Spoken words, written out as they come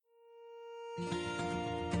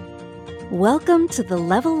Welcome to the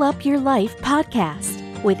Level Up Your Life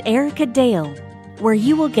podcast with Erica Dale, where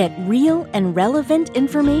you will get real and relevant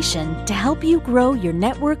information to help you grow your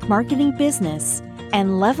network marketing business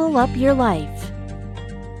and level up your life.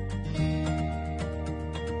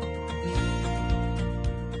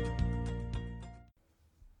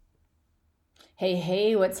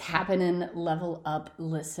 Hey, what's happening, Level Up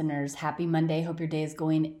listeners? Happy Monday. Hope your day is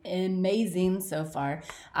going amazing so far.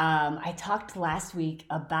 I talked last week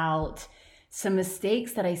about some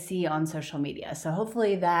mistakes that I see on social media. So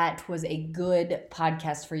hopefully that was a good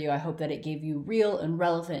podcast for you. I hope that it gave you real and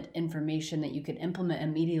relevant information that you could implement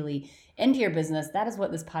immediately into your business. That is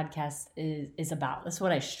what this podcast is about. That's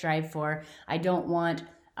what I strive for. I don't want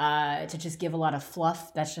to just give a lot of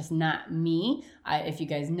fluff. That's just not me. If you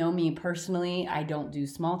guys know me personally, I don't do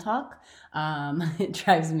small talk. It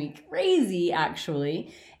drives me crazy,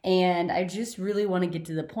 actually. And I just really want to get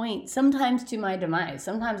to the point, sometimes to my demise.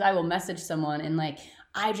 Sometimes I will message someone and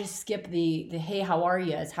I just skip the hey, how are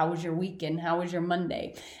you? How was your weekend? How was your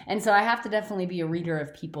Monday? And so I have to definitely be a reader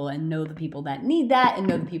of people and know the people that need that and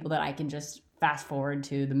know the people that I can just fast forward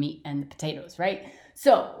to the meat and the potatoes, right?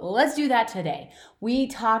 So let's do that today. We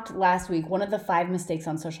talked last week, one of the 5 mistakes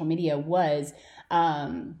on social media was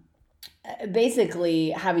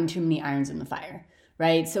basically having too many irons in the fire,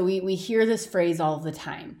 right? So we hear this phrase all the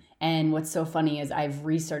time. And what's so funny is I've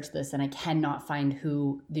researched this and I cannot find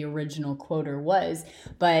who the original quoter was,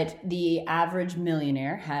 but the average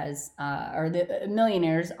millionaire has, or the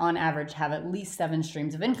millionaires on average have at least 7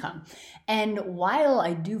 streams of income. And while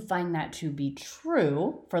I do find that to be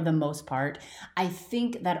true for the most part, I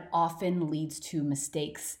think that often leads to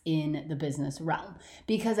mistakes in the business realm,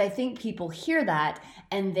 because I think people hear that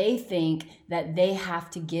and they think that they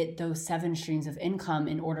have to get those 7 streams of income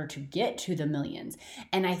in order to get to the millions.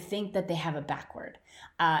 And I think that they have it backward.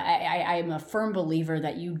 I am a firm believer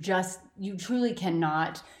that you truly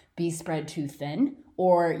cannot be spread too thin,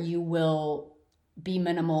 or you will be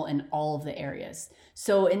minimal in all of the areas.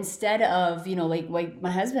 So instead of, like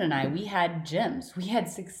my husband and I, we had gyms. We had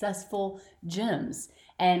successful gyms,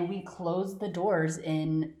 and we closed the doors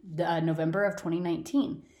in November of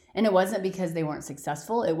 2019. And it wasn't because they weren't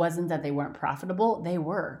successful. It wasn't that they weren't profitable. They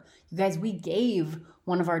were. You guys, we gave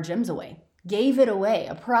one of our gyms away. Gave it away,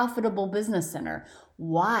 a profitable business center.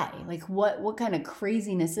 Why? What kind of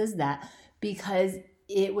craziness is that? Because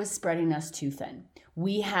it was spreading us too thin.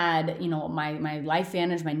 We had, my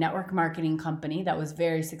LifeVantage, my network marketing company that was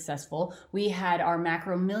very successful. We had our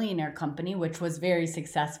Macro Millionaire company, which was very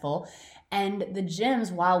successful. And the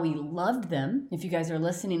gyms, while we loved them, if you guys are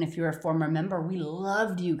listening, if you're a former member, we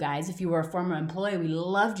loved you guys. If you were a former employee, we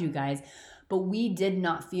loved you guys. But we did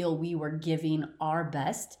not feel we were giving our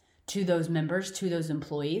best to those members, to those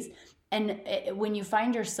employees. And when you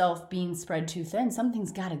find yourself being spread too thin,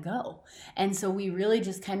 something's got to go. And so we really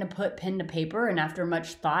just kind of put pen to paper, and after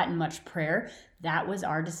much thought and much prayer, that was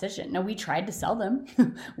our decision. Now, we tried to sell them.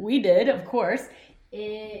 We did, of course.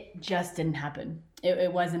 It just didn't happen.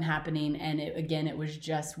 It wasn't happening. And it was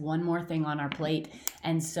just one more thing on our plate.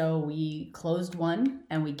 And so we closed one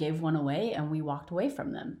and we gave one away and we walked away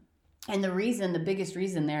from them. And the biggest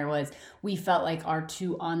reason there was we felt like our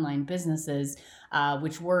 2 online businesses,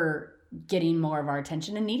 which were getting more of our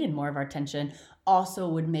attention and needed more of our attention, also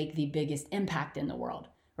would make the biggest impact in the world,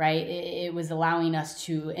 right? It was allowing us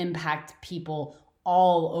to impact people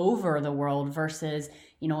all over the world versus,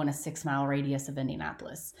 in a 6-mile radius of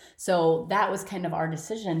Indianapolis. So that was kind of our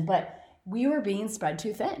decision, but we were being spread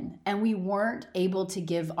too thin and we weren't able to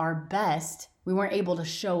give our best. We weren't able to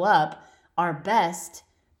show up our best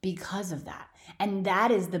because of that. And that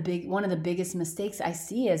is one of the biggest mistakes I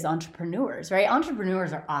see as entrepreneurs, right?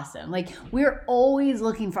 Entrepreneurs are awesome. We're always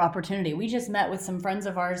looking for opportunity. We just met with some friends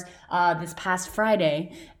of ours this past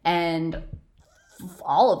Friday, and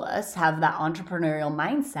all of us have that entrepreneurial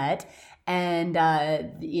mindset. And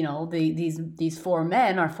these 4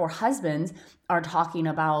 men, our 4 husbands, are talking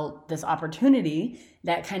about this opportunity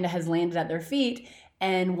that kind of has landed at their feet.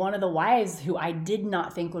 And one of the wives, who I did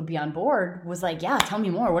not think would be on board, was like, yeah, tell me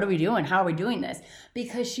more. What are we doing? How are we doing this?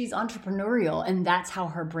 Because she's entrepreneurial and that's how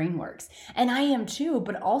her brain works. And I am too,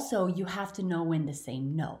 but also you have to know when to say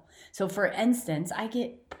no. So for instance, I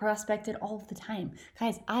get prospected all the time.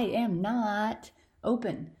 Guys, I am not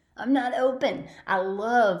open. I'm not open. I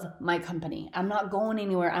love my company. I'm not going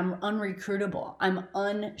anywhere. I'm unrecruitable. I'm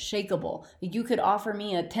unshakable. You could offer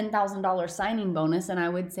me a $10,000 signing bonus and I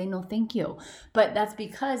would say, no, thank you. But that's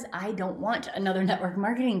because I don't want another network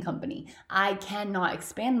marketing company. I cannot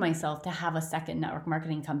expand myself to have a second network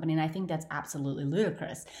marketing company. And I think that's absolutely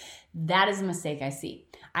ludicrous. That is a mistake I see.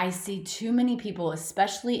 I see too many people,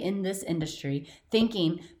 especially in this industry,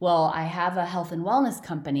 thinking, well, I have a health and wellness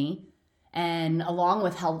company, and along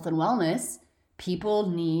with health and wellness, people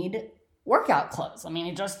need workout clothes. I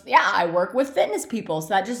mean, I work with fitness people, so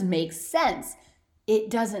that just makes sense. It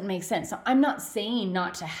doesn't make sense. So I'm not saying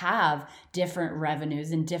not to have different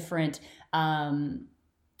revenues and different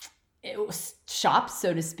shops,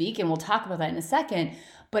 so to speak, and we'll talk about that in a second.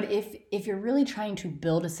 But if you're really trying to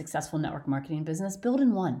build a successful network marketing business, build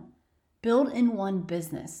in one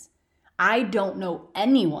business. I don't know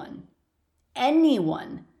anyone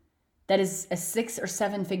that is a 6 or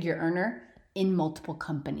 7 figure earner in multiple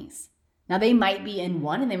companies. Now they might be in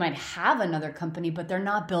one and they might have another company, but they're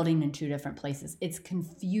not building in 2 different places. It's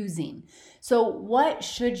confusing. So what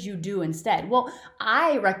should you do instead? Well,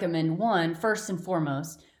 I recommend first and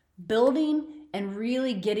foremost, building and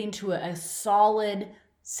really getting to a solid,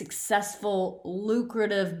 successful,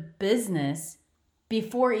 lucrative business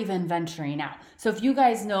before even venturing out. So if you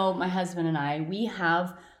guys know, my husband and I, we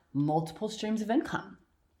have multiple streams of income.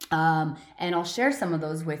 And I'll share some of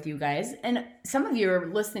those with you guys. And some of you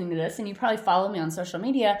are listening to this and you probably follow me on social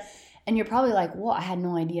media and you're probably like, well, I had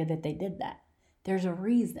no idea that they did that. There's a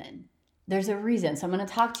reason. So I'm going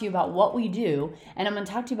to talk to you about what we do, and I'm going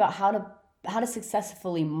to talk to you about how to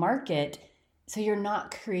successfully market so you're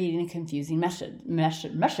not creating a confusing message,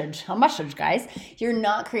 guys. You're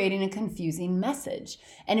not creating a confusing message.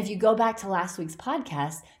 And if you go back to last week's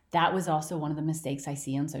podcast, that was also one of the mistakes I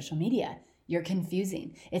see on social media. You're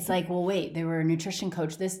confusing. It's like, well, wait, they were a nutrition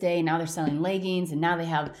coach this day, now they're selling leggings, and now they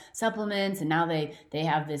have supplements, and now they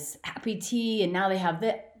have this happy tea, and now they have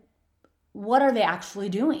that. What are they actually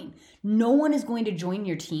doing? No one is going to join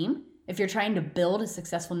your team if you're trying to build a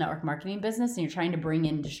successful network marketing business and you're trying to bring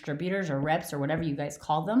in distributors or reps or whatever you guys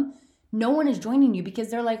call them. No one is joining you because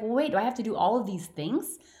they're like, well, wait, do I have to do all of these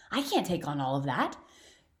things? I can't take on all of that.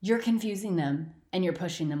 You're confusing them and you're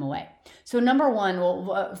pushing them away. So number one,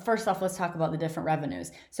 well, first off, let's talk about the different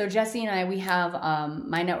revenues. So Jesse and I, we have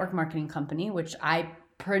my network marketing company, which I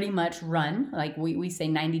pretty much run. Like we say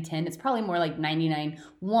 90-10. It's probably more like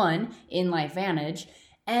 99-1 in LifeVantage.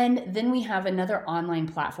 And then we have another online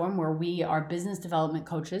platform where we are business development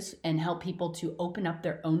coaches and help people to open up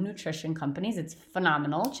their own nutrition companies. It's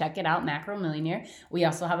phenomenal. Check it out, Macro Millionaire. We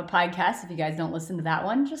also have a podcast. If you guys don't listen to that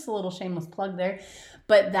one, just a little shameless plug there.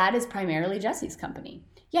 But that is primarily Jesse's company.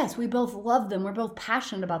 Yes, we both love them. We're both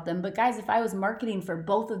passionate about them. But guys, if I was marketing for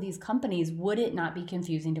both of these companies, would it not be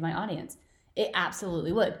confusing to my audience? It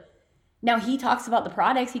absolutely would. Now, he talks about the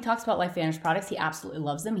products. He talks about LifeVantage products. He absolutely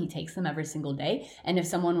loves them. He takes them every single day. And if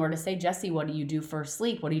someone were to say, Jesse, what do you do for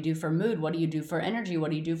sleep? What do you do for mood? What do you do for energy?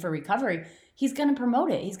 What do you do for recovery? He's going to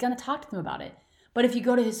promote it. He's going to talk to them about it. But if you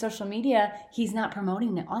go to his social media, he's not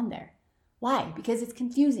promoting it on there. Why? Because it's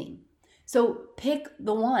confusing. So pick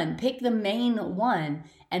the main one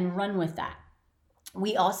and run with that.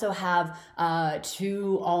 We also have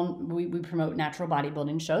we promote natural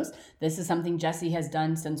bodybuilding shows. This is something Jesse has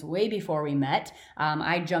done since way before we met.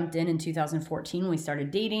 I jumped in 2014 when we started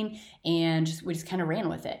dating, and we just kind of ran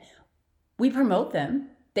with it. We promote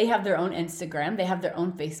them. They have their own Instagram. They have their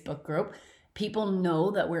own Facebook group. People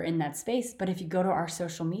know that we're in that space, but if you go to our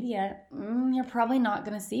social media, you're probably not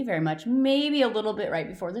going to see very much. Maybe a little bit right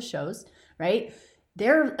before the shows, right?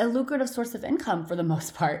 They're a lucrative source of income for the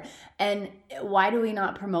most part. And why do we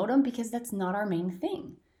not promote them? Because that's not our main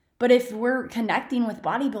thing. But if we're connecting with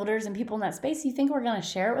bodybuilders and people in that space, you think we're going to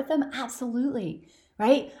share it with them? Absolutely.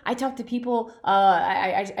 Right? I talk to people,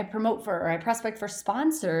 I prospect for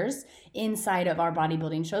sponsors inside of our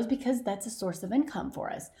bodybuilding shows because that's a source of income for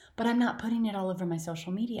us. But I'm not putting it all over my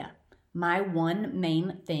social media. My one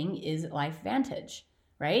main thing is LifeVantage.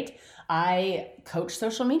 Right? I coach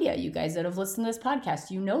social media. You guys that have listened to this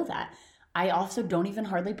podcast, you know that. I also don't even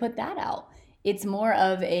hardly put that out. It's more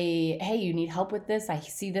of a, hey, you need help with this. I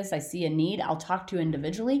see a need. I'll talk to you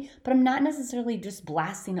individually, but I'm not necessarily just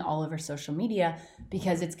blasting it all over social media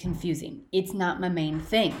because it's confusing. It's not my main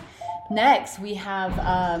thing. Next, we have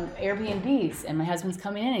Airbnbs, and my husband's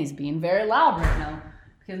coming in and he's being very loud right now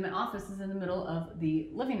because my office is in the middle of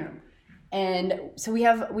the living room. And so we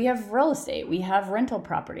have real estate, we have rental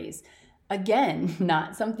properties. Again,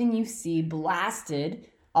 not something you see blasted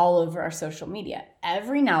all over our social media.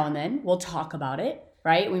 Every now and then we'll talk about it,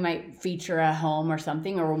 right? We might feature a home or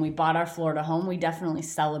something, or when we bought our Florida home, we definitely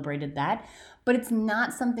celebrated that. But it's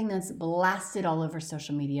not something that's blasted all over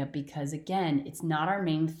social media because, again, it's not our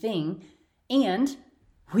main thing. And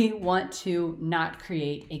we want to not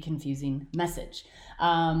create a confusing message.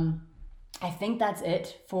 I think that's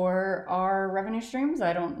it for our revenue streams.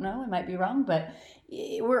 I don't know, I might be wrong, but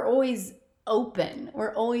we're always open.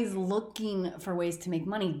 We're always looking for ways to make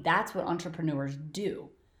money. That's what entrepreneurs do.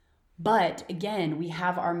 But again, we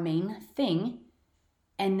have our main thing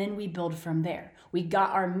and then we build from there. We got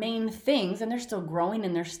our main things and they're still growing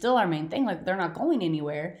and they're still our main thing. Like they're not going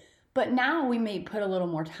anywhere. But now we may put a little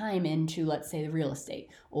more time into, let's say, the real estate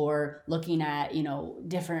or looking at,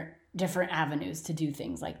 different avenues to do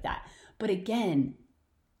things like that. But again,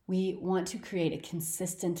 we want to create a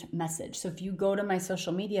consistent message. So if you go to my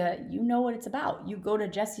social media, you know what it's about. You go to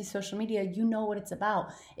Jesse's social media, you know what it's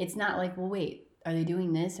about. It's not like, well, wait, are they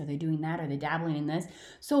doing this? Are they doing that? Are they dabbling in this?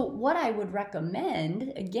 So what I would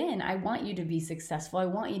recommend, again, I want you to be successful. I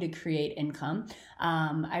want you to create income.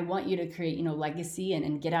 I want you to create, legacy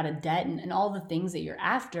and get out of debt and all the things that you're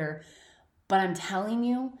after. But I'm telling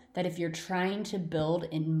you that if you're trying to build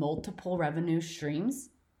in multiple revenue streams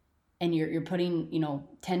and you're putting,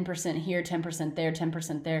 10% here, 10% there,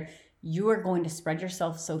 10% there, you are going to spread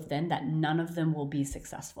yourself so thin that none of them will be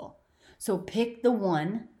successful. So pick the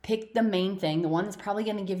main thing, the one that's probably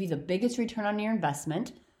going to give you the biggest return on your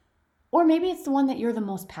investment, or maybe it's the one that you're the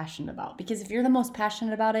most passionate about. Because if you're the most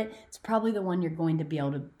passionate about it, it's probably the one you're going to be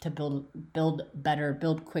able to build better,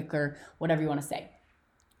 build quicker, whatever you want to say.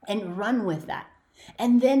 And run with that.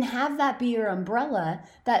 And then have that be your umbrella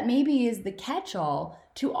that maybe is the catch-all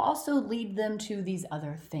to also lead them to these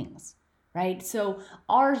other things, right? So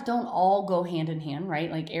ours don't all go hand in hand,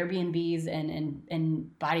 right? Like Airbnbs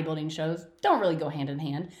and bodybuilding shows don't really go hand in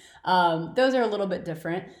hand. Those are a little bit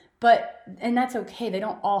different, and that's okay. They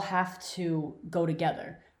don't all have to go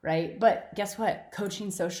together, right? But guess what?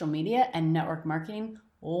 Coaching, social media, and network marketing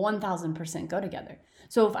 1000% go together.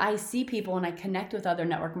 So if I see people and I connect with other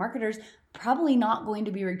network marketers, probably not going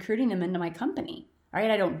to be recruiting them into my company. All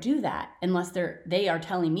right, I don't do that unless they are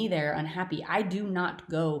telling me they're unhappy. I do not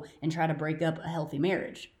go and try to break up a healthy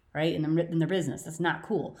marriage, right? In their business. That's not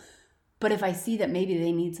cool. But if I see that maybe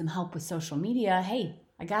they need some help with social media, hey,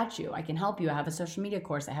 I got you. I can help you. I have a social media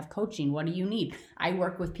course. I have coaching. What do you need? I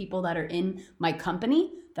work with people that are in my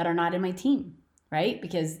company that are not in my team, right?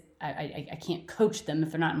 Because I can't coach them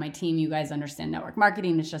if they're not in my team. You guys understand network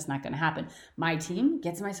marketing. It's just not going to happen. My team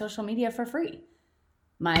gets my social media for free.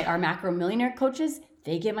 Our macro millionaire coaches,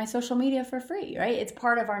 they get my social media for free, right? It's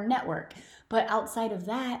part of our network. But outside of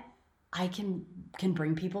that, I can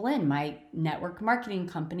bring people in. My network marketing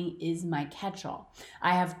company is my catch-all.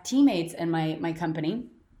 I have teammates in my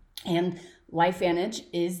company, and LifeVantage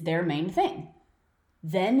is their main thing.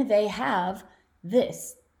 Then they have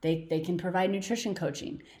this. They can provide nutrition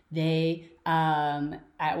coaching. They,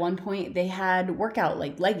 at one point, they had workout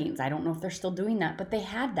like leggings. I don't know if they're still doing that, but they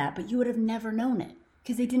had that, but you would have never known it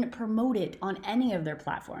because they didn't promote it on any of their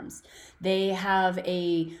platforms. They have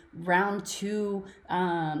a round 2,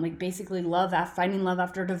 basically finding love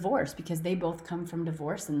after divorce, because they both come from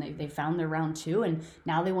divorce and they found their round 2 and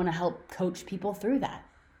now they want to help coach people through that.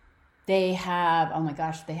 They have,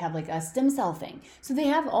 they have like a stem cell thing. So they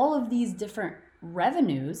have all of these different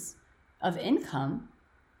revenues of income,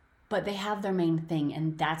 but they have their main thing,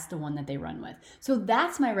 and that's the one that they run with. So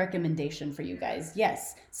that's my recommendation for you guys.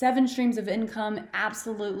 Yes, 7 streams of income,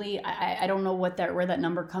 absolutely. I don't know where that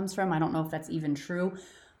number comes from. I don't know if that's even true,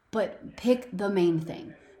 but pick the main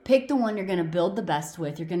thing. Pick the one you're going to build the best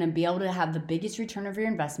with. You're going to be able to have the biggest return of your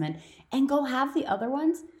investment, and go have the other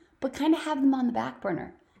ones, but kind of have them on the back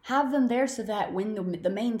burner. Have them there so that when the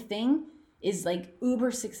main thing is like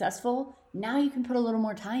uber successful, now you can put a little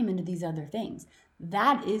more time into these other things.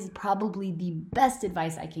 That is probably the best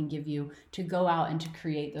advice I can give you to go out and to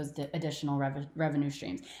create those additional revenue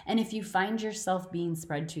streams. And if you find yourself being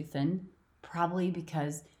spread too thin, probably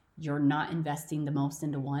because you're not investing the most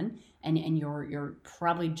into one, and you're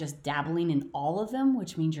probably just dabbling in all of them,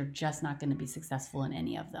 which means you're just not going to be successful in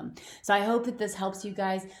any of them. So I hope that this helps you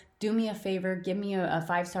guys. Do me a favor, give me a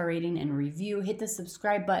 5-star rating and review. Hit the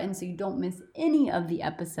subscribe button so you don't miss any of the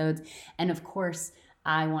episodes. And of course,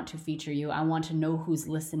 I want to feature you. I want to know who's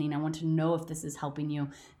listening. I want to know if this is helping you.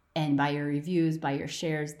 And by your reviews, by your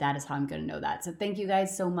shares, that is how I'm going to know that. So thank you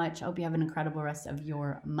guys so much. I hope you have an incredible rest of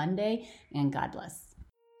your Monday, and God bless.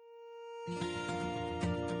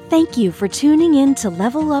 Thank you for tuning in to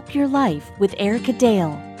Level Up Your Life with Erica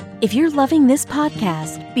Dale. If you're loving this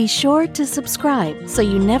podcast, be sure to subscribe so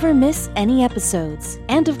you never miss any episodes.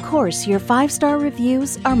 And of course, your 5-star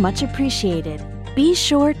reviews are much appreciated. Be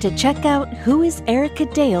sure to check out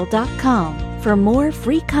whoisericadale.com for more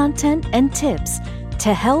free content and tips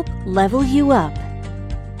to help level you up.